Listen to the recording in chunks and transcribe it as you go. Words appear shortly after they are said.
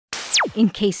in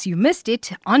case you missed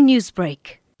it on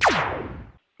Newsbreak.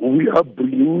 We are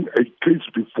bringing a case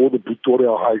before the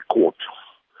Pretoria High Court.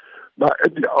 Now,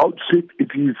 at the outset, it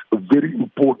is very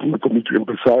important for me to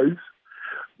emphasize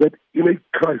that in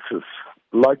a crisis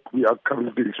like we are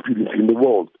currently experiencing in the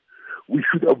world, we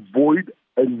should avoid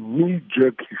a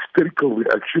knee-jerk hysterical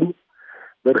reaction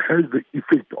that has the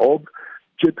effect of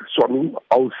jettisoning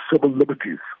our civil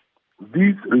liberties.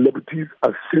 These liberties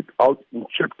are set out in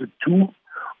Chapter 2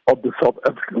 of the South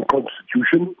African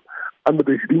Constitution under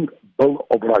the heading Bill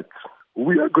of Rights.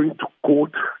 We are going to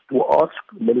court to ask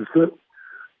the Minister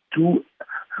to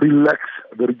relax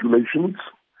the regulations,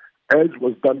 as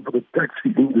was done for the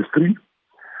taxi industry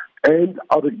and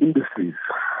other industries.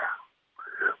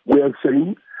 We are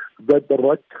saying that the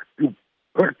right to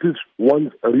practice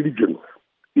one's religion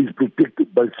is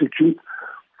protected by Section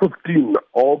 15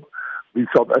 of the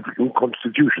South African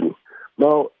Constitution.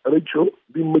 Now, Rachel,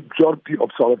 the majority of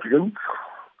South Africans,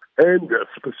 and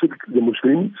specifically the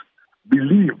Muslims,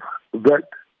 believe that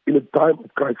in a time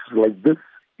of crisis like this,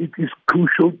 it is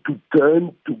crucial to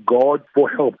turn to God for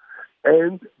help.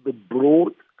 And the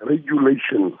broad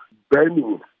regulation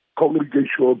banning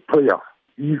congregational prayer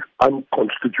is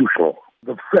unconstitutional.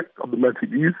 The fact of the matter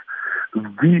is,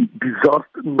 the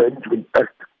Disaster Management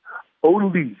Act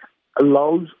only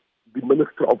allows the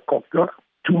Minister of Culture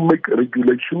to make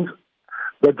regulations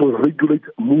that will regulate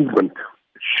movement.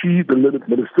 She, the learned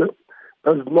minister,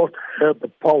 does not have the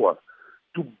power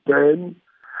to ban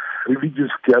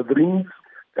religious gatherings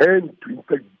and to, in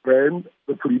fact, ban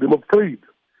the freedom of trade.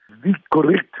 The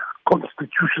correct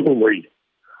constitutional way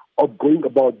of going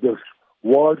about this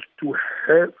was to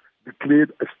have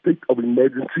declared a state of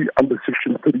emergency under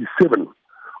Section 37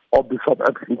 of the South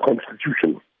African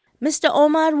Constitution. Mr.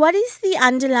 Omar, what is the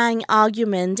underlying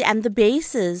argument and the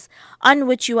basis on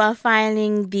which you are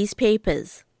filing these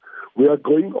papers? We are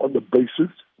going on the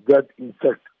basis that, in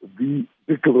fact, the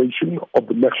declaration of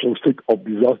the national state of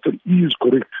disaster is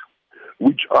correct,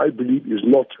 which I believe is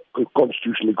not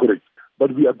constitutionally correct.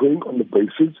 But we are going on the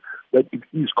basis that it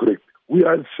is correct. We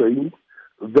are saying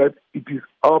that it is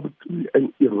arbitrary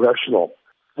and irrational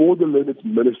for the learned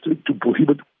minister to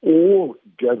prohibit all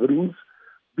gatherings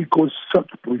because such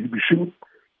prohibition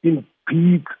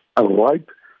impedes a right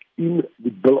in the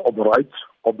Bill of Rights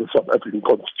of the South African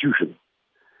Constitution.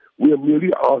 We are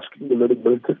merely asking the learned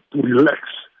minister to relax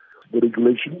the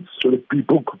regulations so that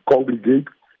people could congregate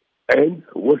and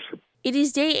worship. It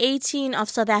is day 18 of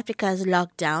South Africa's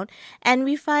lockdown, and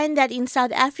we find that in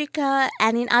South Africa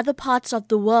and in other parts of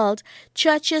the world,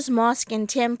 churches, mosques and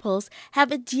temples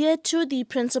have adhered to the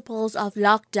principles of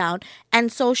lockdown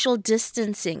and social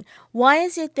distancing. Why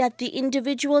is it that the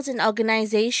individuals and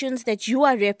organizations that you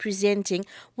are representing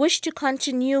wish to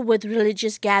continue with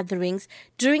religious gatherings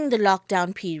during the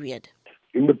lockdown period?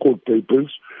 In the court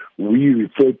papers, we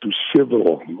refer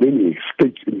to many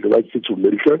states in the United States of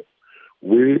America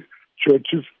where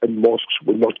churches and mosques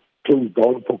were not closed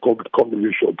down for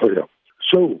congregational prayer.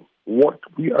 So what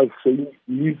we are saying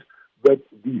is that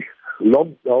the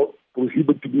lockdown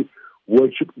prohibiting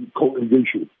worship in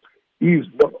congregation is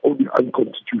not only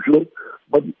unconstitutional,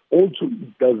 but also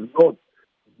it does not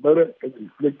mirror and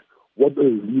reflect what the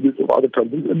leaders of other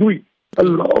countries are doing.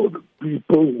 Allow the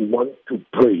people who want to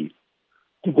pray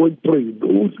to go and pray.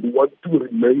 Those who want to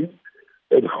remain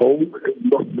at home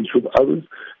and not mix with others,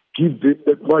 give them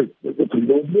that right, that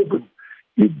freedom of movement.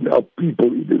 If there are people,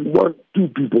 if there are 1, 2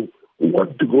 people who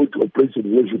want to go to a place of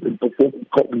worship and perform in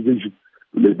congregation,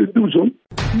 let them do so.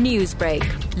 Newsbreak,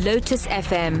 Lotus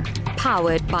FM,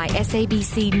 powered by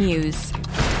SABC News.